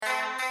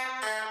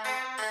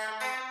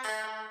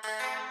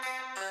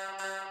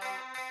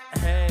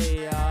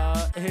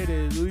It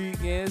is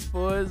Weekend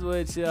Sports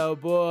with your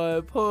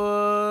boy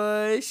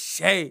Push.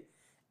 Hey,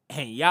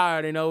 and y'all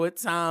already know what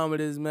time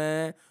it is,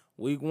 man.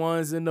 Week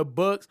 1's in the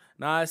books.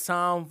 Now it's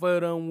time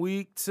for them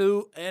Week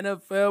 2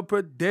 NFL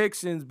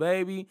predictions,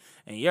 baby.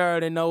 And you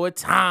already know what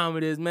time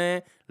it is,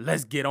 man.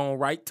 Let's get on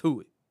right to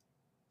it.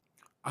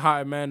 All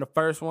right, man, the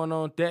first one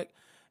on deck.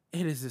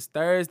 It is this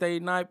Thursday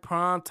night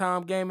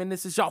primetime game, and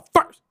this is your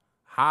first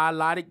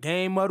highlighted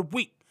game of the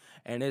week.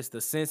 And it's the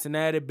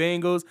Cincinnati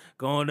Bengals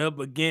going up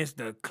against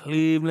the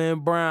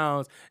Cleveland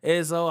Browns.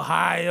 It's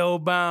Ohio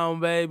bound,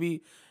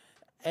 baby.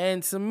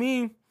 And to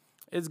me,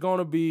 it's going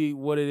to be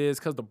what it is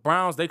because the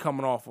Browns, they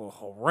coming off a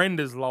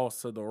horrendous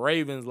loss to the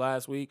Ravens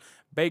last week.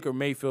 Baker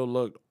Mayfield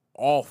looked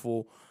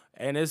awful.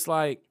 And it's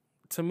like,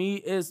 to me,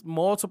 it's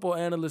multiple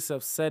analysts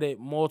have said it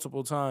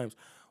multiple times.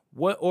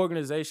 What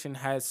organization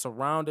has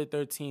surrounded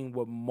their team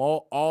with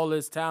all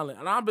this talent?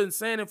 And I've been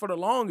saying it for the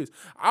longest.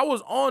 I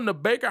was on the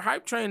Baker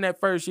hype train that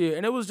first year,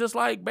 and it was just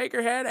like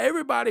Baker had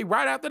everybody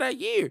right after that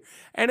year.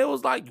 And it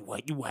was like,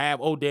 what, you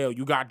have Odell,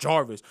 you got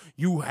Jarvis,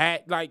 you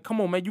had, like,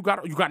 come on, man, you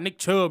got Nick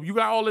Chubb, you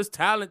got all this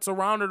talent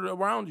surrounded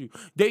around you.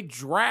 They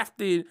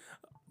drafted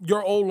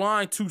your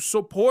O-line to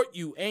support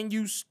you, and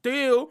you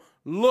still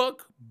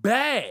look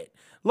bad.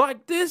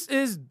 Like,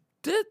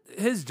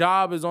 his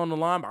job is on the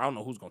line. I don't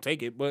know who's going to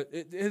take it, but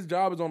his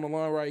job is on the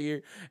line right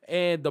here.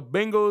 And the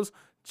Bengals,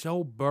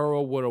 Joe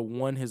Burrow would have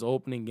won his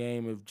opening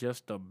game if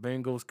just the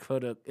Bengals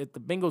if the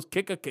Bengals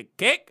kicker could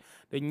kick,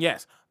 then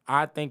yes,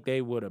 I think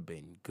they would have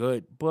been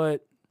good.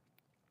 But,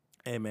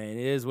 hey, man,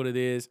 it is what it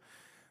is.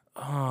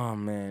 Oh,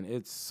 man,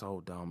 it's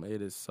so dumb.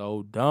 It is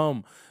so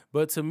dumb.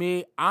 But to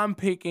me, I'm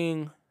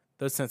picking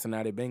the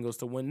Cincinnati Bengals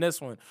to win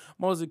this one,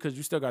 mostly because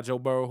you still got Joe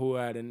Burrow who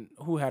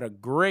had a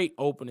great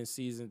opening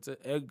season,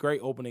 a great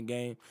opening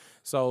game.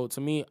 So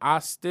to me, I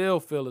still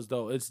feel as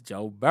though it's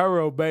Joe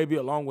Burrow, baby,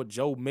 along with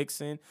Joe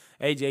Mixon,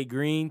 AJ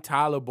Green,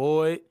 Tyler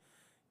Boyd.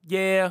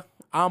 Yeah,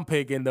 I'm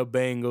picking the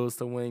Bengals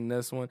to win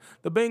this one.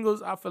 The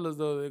Bengals, I feel as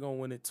though they're gonna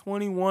win it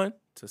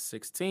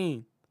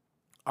 21-16.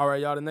 All right,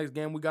 y'all. The next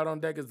game we got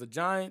on deck is the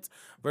Giants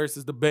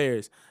versus the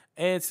Bears.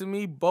 And to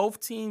me,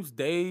 both teams,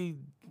 they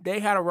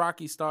had a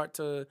rocky start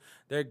to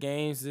their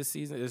games this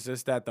season. It's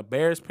just that the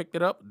Bears picked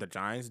it up, the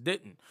Giants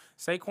didn't.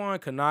 Saquon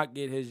could not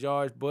get his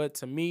yards, but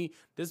to me,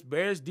 this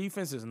Bears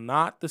defense is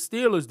not the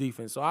Steelers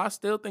defense. So I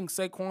still think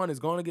Saquon is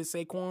going to get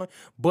Saquon,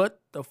 but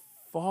the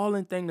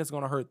falling thing that's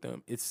going to hurt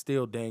them is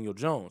still Daniel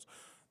Jones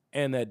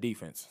and that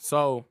defense.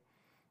 So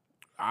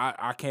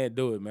I can't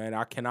do it, man.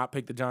 I cannot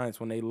pick the Giants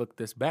when they look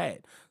this bad.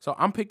 So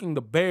I'm picking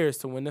the Bears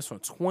to win this one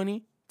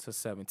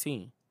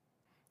 20-17.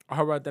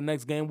 All right, the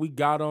next game we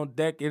got on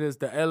deck, it is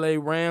the LA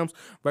Rams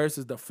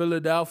versus the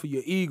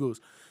Philadelphia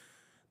Eagles.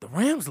 The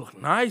Rams look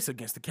nice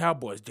against the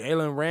Cowboys.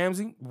 Jalen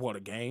Ramsey, what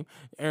a game.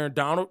 Aaron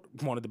Donald,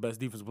 one of the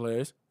best defensive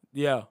players.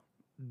 Yeah,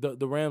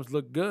 the Rams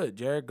look good.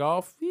 Jared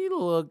Goff, he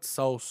looked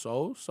so.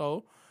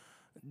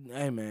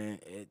 Hey, man.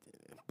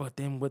 But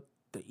then with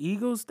the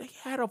Eagles, they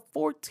had a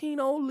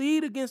 14-0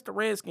 lead against the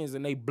Redskins,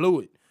 and they blew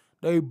it.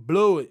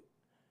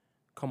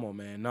 Come on,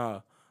 man.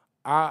 Nah.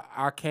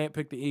 I can't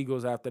pick the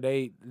Eagles after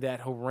that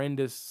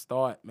horrendous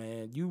start,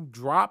 man. You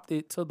dropped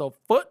it to the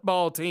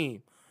football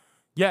team.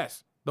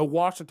 Yes, the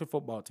Washington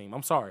football team.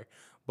 I'm sorry.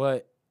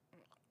 But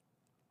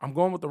I'm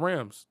going with the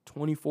Rams,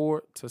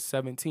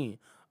 24-17.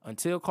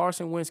 Until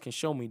Carson Wentz can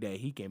show me that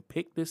he can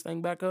pick this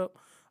thing back up,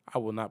 I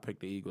will not pick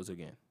the Eagles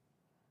again.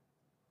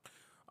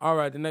 All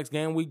right, the next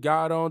game we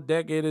got on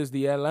deck, it is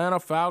the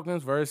Atlanta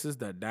Falcons versus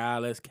the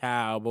Dallas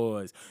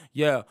Cowboys.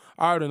 Yeah,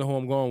 I already know who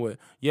I'm going with.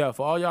 Yeah,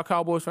 for all y'all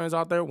Cowboys fans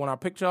out there, when I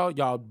picked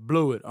y'all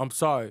blew it. I'm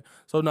sorry.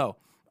 So, no,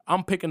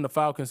 I'm picking the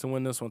Falcons to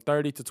win this one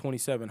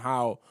 30-27.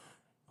 How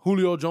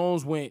Julio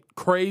Jones went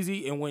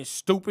crazy and went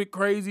stupid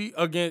crazy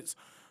against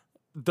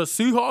the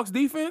Seahawks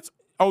defense.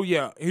 Oh,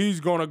 yeah, he's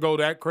going to go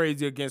that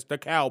crazy against the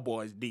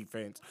Cowboys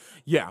defense.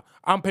 Yeah,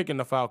 I'm picking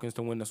the Falcons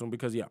to win this one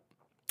because, yeah,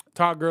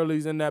 Todd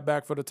Gurley's in that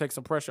backfield to take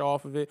some pressure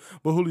off of it.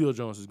 But Julio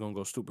Jones is going to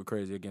go stupid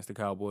crazy against the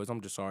Cowboys.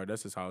 I'm just sorry.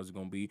 That's just how it's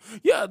going to be.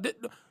 Yeah,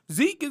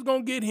 Zeke is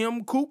going to get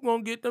him. Coop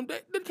going to get them.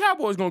 The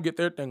Cowboys going to get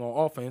their thing on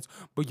offense.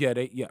 But, yeah,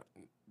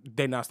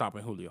 they not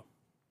stopping Julio.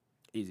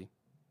 Easy.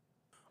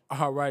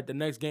 All right, the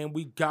next game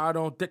we got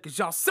on deck is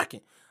y'all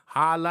second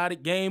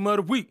highlighted game of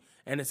the week.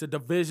 And it's a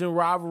division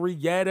rivalry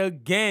yet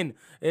again.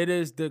 It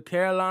is the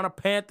Carolina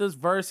Panthers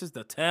versus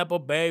the Tampa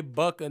Bay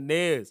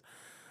Buccaneers.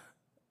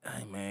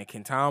 Hey, man,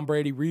 can Tom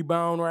Brady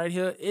rebound right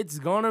here? It's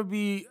gonna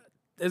be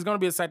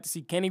a sight to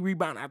see. Can he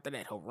rebound after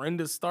that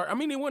horrendous start? I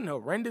mean, it wasn't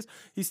horrendous.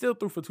 He still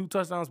threw for 2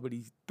 touchdowns, but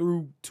he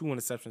threw 2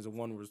 interceptions and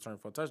 1 return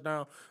for a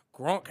touchdown.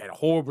 Gronk had a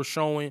horrible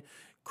showing.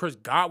 Chris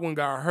Godwin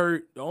got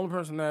hurt. The only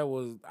person that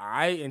was all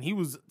right, and he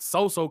was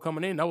so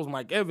coming in, that was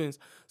Mike Evans.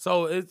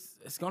 So it's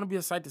gonna be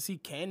a sight to see.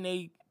 Can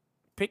they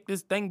pick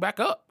this thing back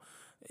up?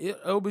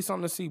 It'll be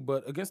something to see.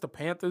 But against the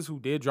Panthers, who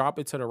did drop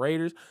it to the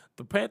Raiders,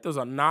 the Panthers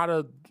are not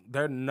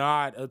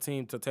a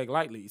team to take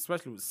lightly,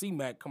 especially with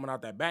C-Mac coming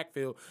out that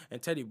backfield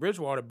and Teddy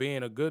Bridgewater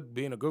being a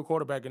good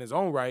quarterback in his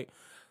own right.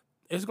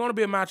 It's going to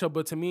be a matchup,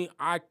 but to me,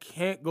 I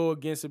can't go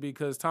against it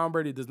because Tom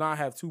Brady does not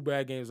have 2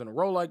 bad games in a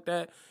row like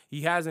that.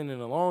 He hasn't in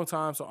a long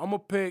time, so I'm gonna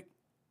pick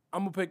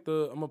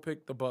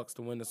the Bucks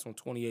to win this one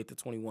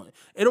 28-21.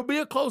 It'll be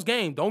a close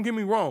game. Don't get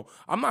me wrong.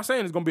 I'm not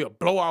saying it's gonna be a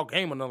blowout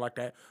game or nothing like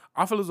that.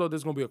 I feel as though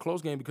there's gonna be a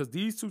close game because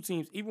these two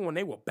teams, even when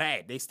they were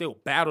bad, they still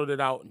battled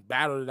it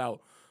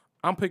out.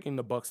 I'm picking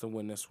the Bucks to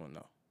win this one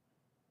though.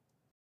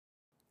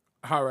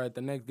 All right,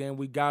 the next game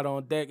we got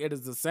on deck, it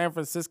is the San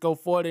Francisco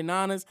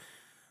 49ers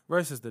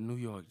versus the New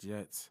York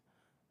Jets.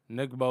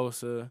 Nick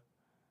Bosa,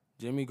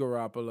 Jimmy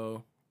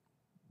Garoppolo,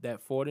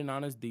 that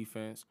 49ers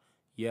defense.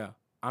 Yeah,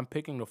 I'm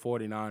picking the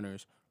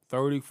 49ers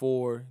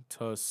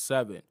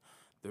 34-7.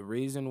 The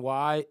reason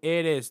why,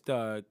 it is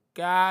the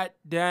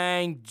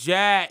goddamn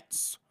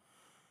Jets.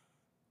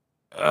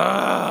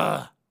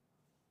 Ugh.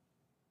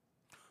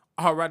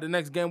 All right, the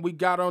next game we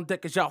got on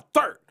deck is y'all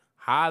third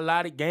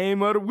highlighted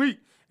game of the week.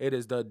 It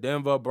is the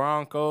Denver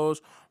Broncos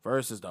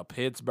versus the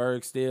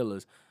Pittsburgh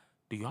Steelers.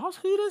 Do y'all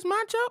see this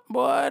matchup?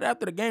 Boy,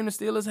 after the game the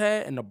Steelers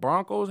had and the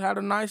Broncos had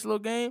a nice little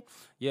game,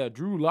 yeah,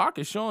 Drew Lock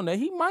is showing that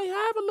he might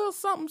have a little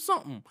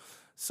something.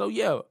 So,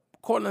 yeah,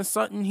 Cortland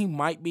Sutton, he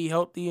might be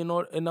healthy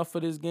enough for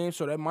this game,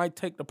 so that might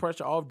take the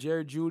pressure off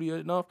Jerry Jeudy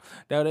enough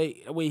that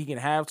way he can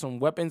have some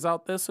weapons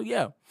out there. So,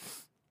 yeah,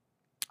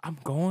 I'm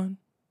going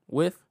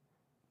with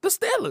the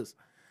Steelers.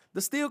 The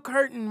steel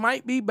curtain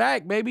might be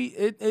back, baby.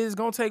 It is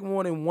going to take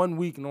more than 1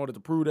 week in order to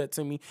prove that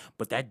to me,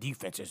 but that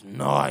defense is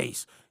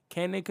nice.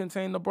 Can they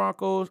contain the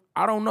Broncos?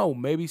 I don't know.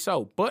 Maybe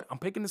so, but I'm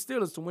picking the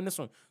Steelers to win this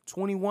one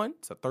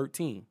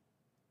 21-13.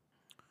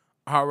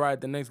 All right,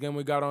 the next game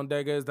we got on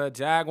deck is the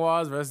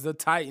Jaguars versus the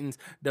Titans.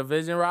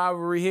 Division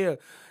rivalry here.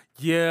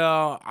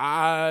 Yeah,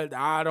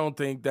 I don't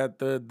think that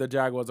the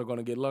Jaguars are going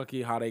to get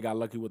lucky how they got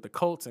lucky with the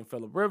Colts and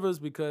Phillip Rivers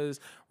because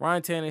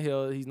Ryan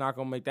Tannehill, he's not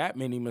going to make that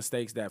many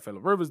mistakes that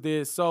Phillip Rivers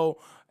did. So,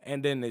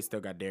 and then they still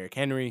got Derrick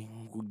Henry.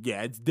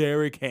 Yeah, it's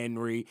Derrick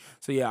Henry.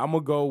 So, yeah, I'm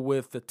going to go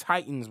with the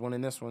Titans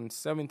winning this one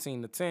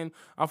 17-10.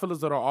 I feel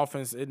as though their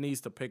offense, it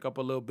needs to pick up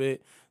a little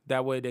bit.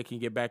 That way they can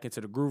get back into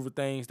the groove of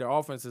things. Their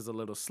offense is a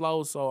little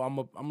slow, so I'm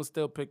going to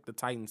still pick the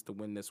Titans to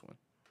win this one.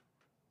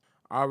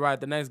 All right,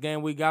 the next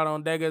game we got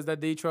on deck is the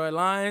Detroit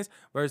Lions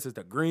versus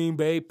the Green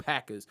Bay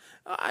Packers.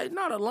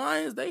 Now the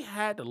Lions, they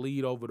had to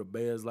lead over the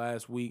Bears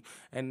last week,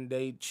 and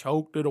they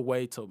choked it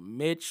away to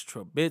Mitch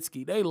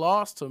Trubisky. They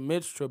lost to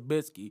Mitch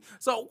Trubisky.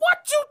 So what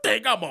you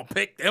think I'm going to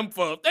pick them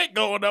for? They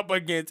going up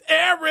against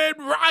Aaron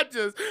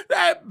Rodgers,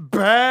 that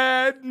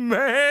bad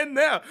man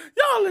now.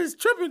 Y'all is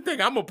tripping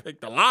think I'm going to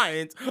pick the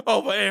Lions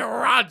over Aaron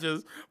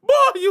Rodgers.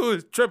 Boy, you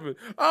is tripping.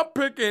 I'm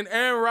picking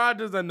Aaron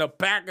Rodgers and the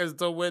Packers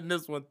to win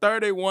this one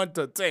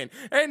 31-10.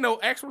 Ain't no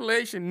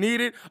explanation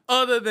needed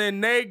other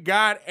than they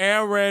got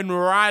Aaron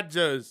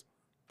Rodgers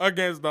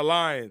against the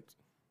Lions.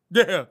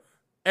 Yeah,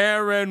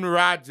 Aaron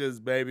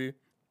Rodgers, baby.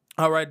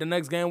 All right, the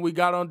next game we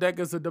got on deck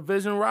is a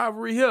division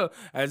rivalry here,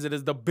 as it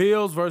is the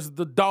Bills versus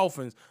the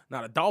Dolphins.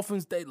 Now, the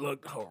Dolphins, they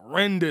looked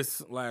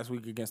horrendous last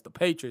week against the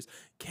Patriots.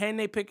 Can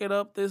they pick it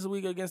up this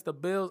week against the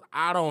Bills?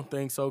 I don't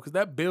think so, because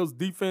that Bills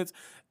defense,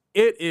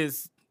 it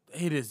is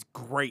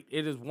great.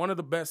 It is one of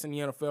the best in the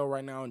NFL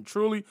right now, and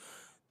truly,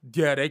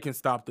 yeah, they can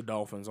stop the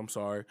Dolphins. I'm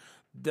sorry.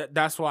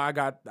 That's why I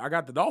got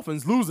the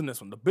Dolphins losing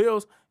this one. The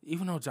Bills,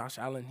 even though Josh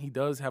Allen, he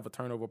does have a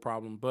turnover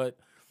problem, but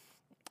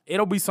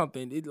it'll be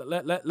something.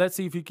 Let's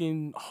see if he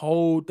can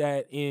hold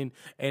that in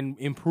and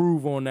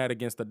improve on that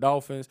against the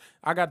Dolphins.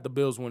 I got the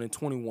Bills winning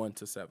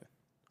 21-7.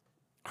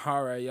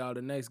 All right, y'all.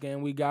 The next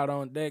game we got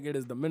on deck, it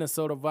is the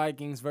Minnesota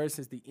Vikings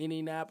versus the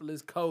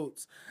Indianapolis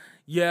Colts.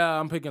 Yeah,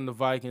 I'm picking the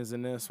Vikings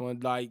in this one.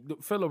 Like,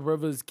 Phillip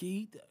Rivers,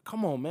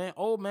 come on, man.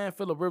 Old man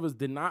Phillip Rivers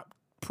did not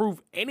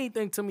prove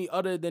anything to me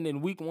other than in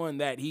week 1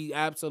 that he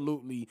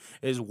absolutely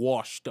is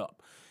washed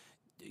up.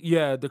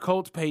 Yeah, the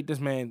Colts paid this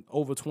man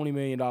over $20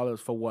 million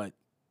for what?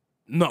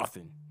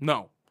 Nothing.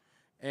 No.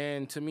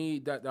 And to me,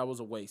 that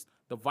was a waste.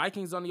 The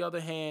Vikings, on the other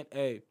hand,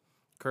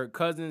 Kirk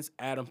Cousins,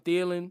 Adam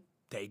Thielen,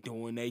 they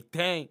doing their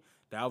thing.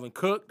 Dalvin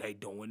Cook, they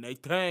doing their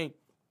thing.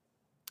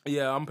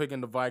 Yeah, I'm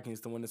picking the Vikings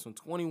to win this one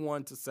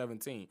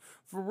 21-17.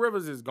 For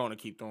Rivers is going to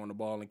keep throwing the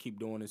ball and keep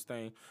doing his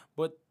thing,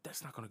 but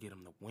that's not going to get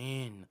him the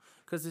win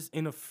because it's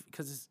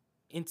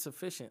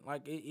insufficient.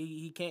 Like,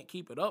 he can't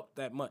keep it up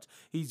that much.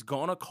 He's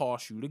going to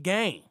cost you the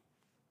game.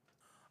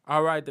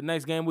 All right, the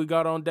next game we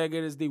got on deck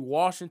is the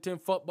Washington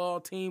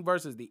football team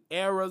versus the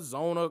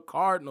Arizona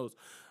Cardinals.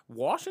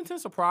 Washington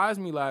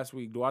surprised me last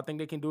week. Do I think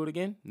they can do it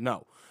again?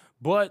 No.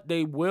 But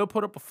they will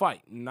put up a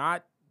fight.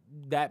 Not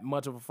that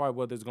much of a fight,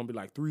 whether it's going to be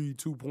like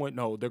 3-2 point.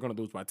 No, they're going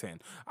to lose by 10.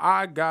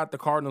 I got the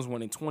Cardinals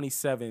winning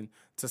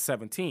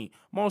 27-17,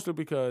 mostly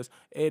because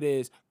it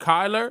is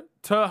Kyler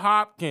to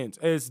Hopkins.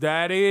 It's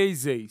that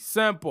easy,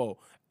 simple,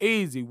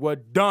 easy. We're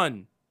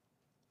done.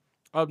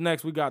 Up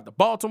next, we got the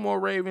Baltimore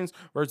Ravens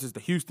versus the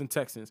Houston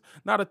Texans.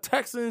 Now, the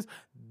Texans,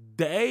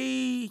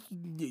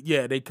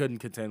 they couldn't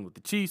contend with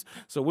the Chiefs.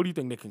 So what do you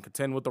think they can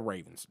contend with the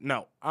Ravens?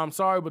 No, I'm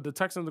sorry, but the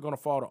Texans are going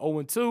to fall to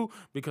 0-2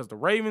 because the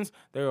Ravens,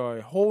 they are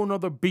a whole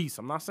nother beast.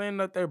 I'm not saying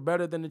that they're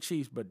better than the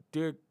Chiefs, but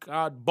dear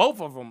God,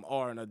 both of them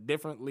are in a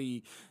different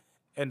league,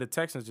 and the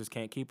Texans just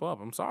can't keep up.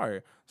 I'm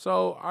sorry.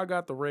 So I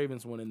got the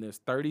Ravens winning this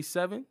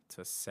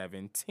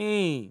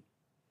 37-17.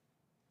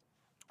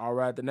 All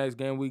right, the next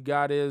game we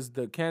got is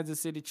the Kansas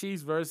City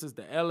Chiefs versus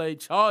the LA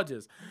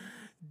Chargers.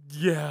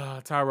 Yeah,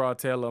 Tyrod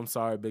Taylor, I'm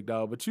sorry, big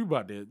dog, but you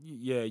about to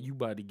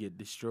get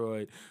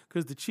destroyed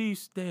because the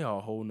Chiefs, they are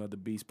a whole nother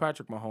beast.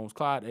 Patrick Mahomes,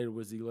 Clyde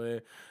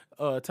Edwards-Helaire,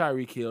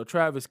 Tyreek Hill,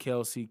 Travis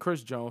Kelce,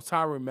 Chris Jones,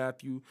 Tyrann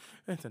Mathieu,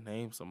 and to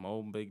name some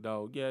old big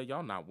dog. Yeah,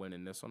 y'all not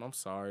winning this one. I'm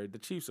sorry. The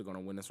Chiefs are going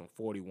to win this one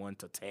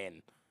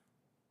 41-10.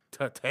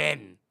 To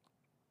 10.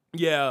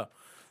 Yeah,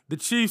 the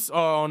Chiefs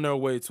are on their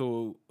way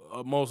to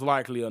most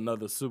likely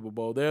another Super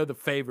Bowl. They're the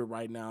favorite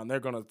right now, and they're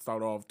going to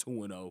start off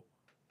 2-0.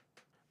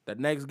 The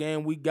next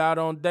game we got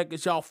on deck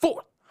is y'all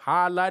fourth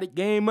highlighted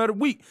game of the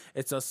week.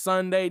 It's a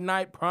Sunday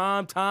night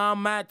primetime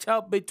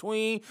matchup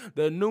between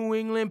the New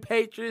England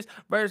Patriots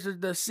versus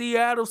the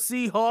Seattle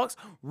Seahawks,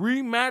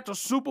 rematch of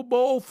Super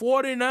Bowl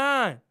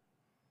 49.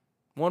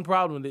 One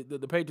problem,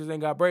 the Patriots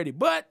ain't got Brady,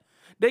 but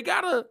they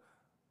got a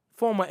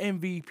former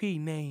MVP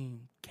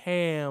named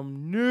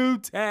Cam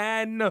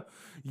Newton.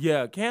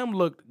 Yeah, Cam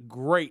looked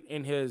great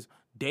in his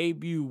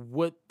debut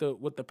with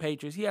the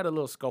Patriots. He had a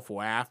little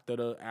scuffle after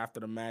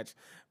the match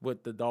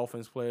with the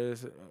Dolphins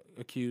players,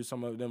 accused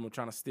some of them of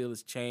trying to steal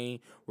his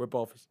chain, rip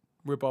off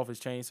his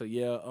chain. So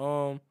yeah,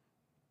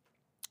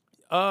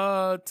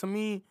 to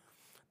me,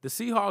 the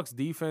Seahawks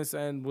defense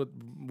and with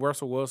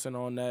Russell Wilson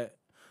on the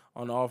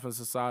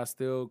offensive side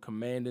still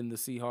commanding the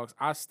Seahawks,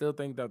 I still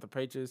think that the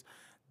Patriots,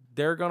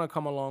 they're going to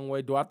come a long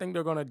way. Do I think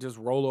they're going to just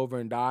roll over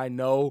and die?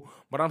 No.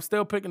 But I'm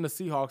still picking the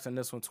Seahawks in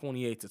this one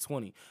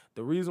 28-20.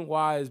 The reason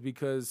why is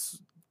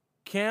because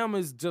Cam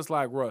is just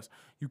like Russ.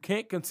 You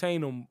can't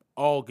contain him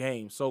all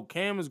game. So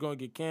Cam is going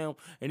to get Cam,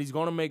 and he's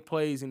going to make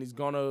plays, and he's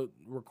going to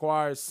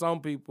require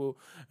some people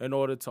in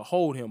order to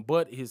hold him.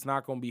 But he's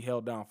not going to be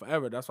held down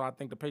forever. That's why I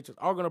think the Patriots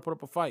are going to put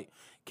up a fight.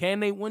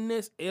 Can they win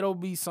this? It'll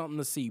be something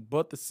to see.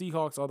 But the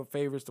Seahawks are the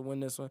favorites to win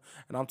this one,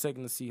 and I'm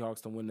taking the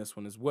Seahawks to win this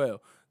one as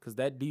well because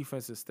that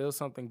defense is still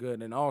something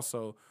good. And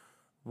also,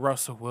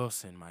 Russell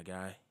Wilson, my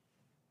guy.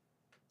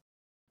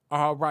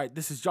 All right,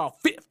 this is y'all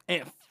fifth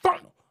and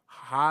final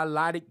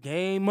highlighted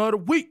game of the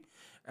week,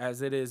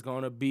 as it is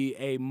going to be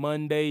a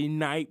Monday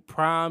night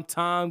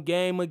primetime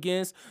game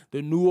against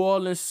the New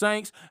Orleans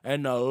Saints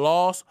and the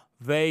Las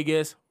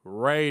Vegas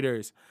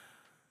Raiders.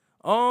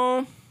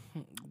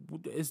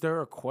 Is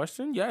there a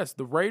question? Yes,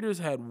 the Raiders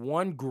had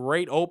one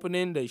great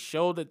opening. They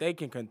showed that they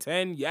can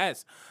contend,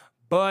 yes.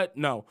 But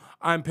no,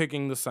 I'm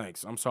picking the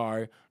Saints. I'm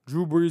sorry.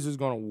 Drew Brees is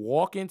going to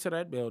walk into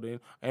that building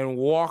and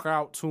walk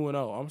out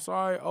 2-0. I'm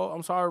sorry.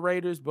 I'm sorry,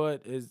 Raiders,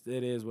 but it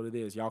is what it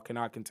is. Y'all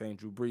cannot contain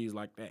Drew Brees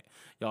like that.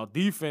 Y'all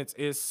defense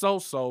is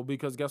so-so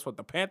because guess what?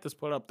 The Panthers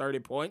put up 30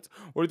 points.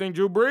 What do you think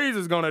Drew Brees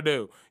is going to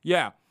do?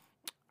 Yeah,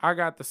 I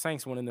got the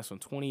Saints winning this one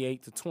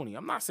 28-20.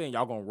 I'm not saying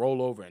y'all going to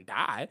roll over and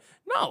die.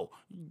 No,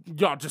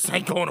 y'all just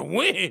ain't going to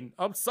win.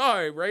 I'm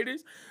sorry,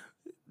 Raiders.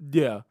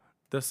 Yeah,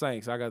 the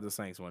Saints. I got the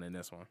Saints winning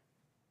this one.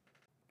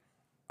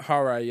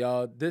 All right,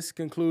 y'all. This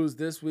concludes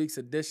this week's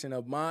edition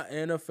of my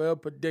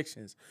NFL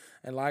predictions.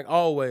 And like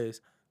always,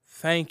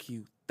 thank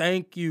you.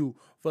 Thank you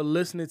for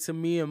listening to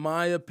me and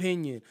my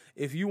opinion.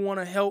 If you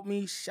want to help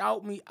me,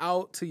 shout me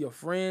out to your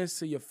friends,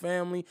 to your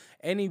family,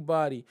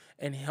 anybody,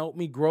 and help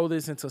me grow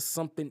this into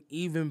something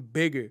even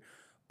bigger.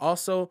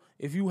 Also,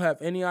 if you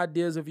have any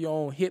ideas of your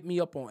own, hit me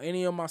up on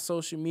any of my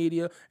social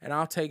media, and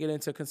I'll take it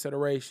into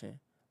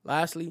consideration.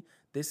 Lastly,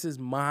 this is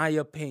my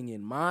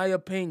opinion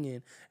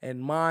and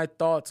my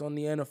thoughts on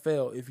the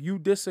NFL. If you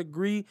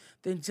disagree,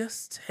 then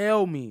just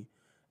tell me.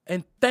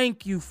 And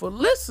thank you for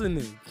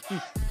listening.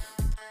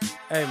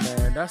 Hey,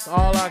 man, that's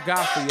all I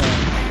got for y'all.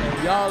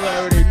 And y'all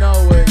already know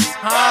what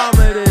time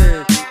it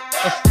is.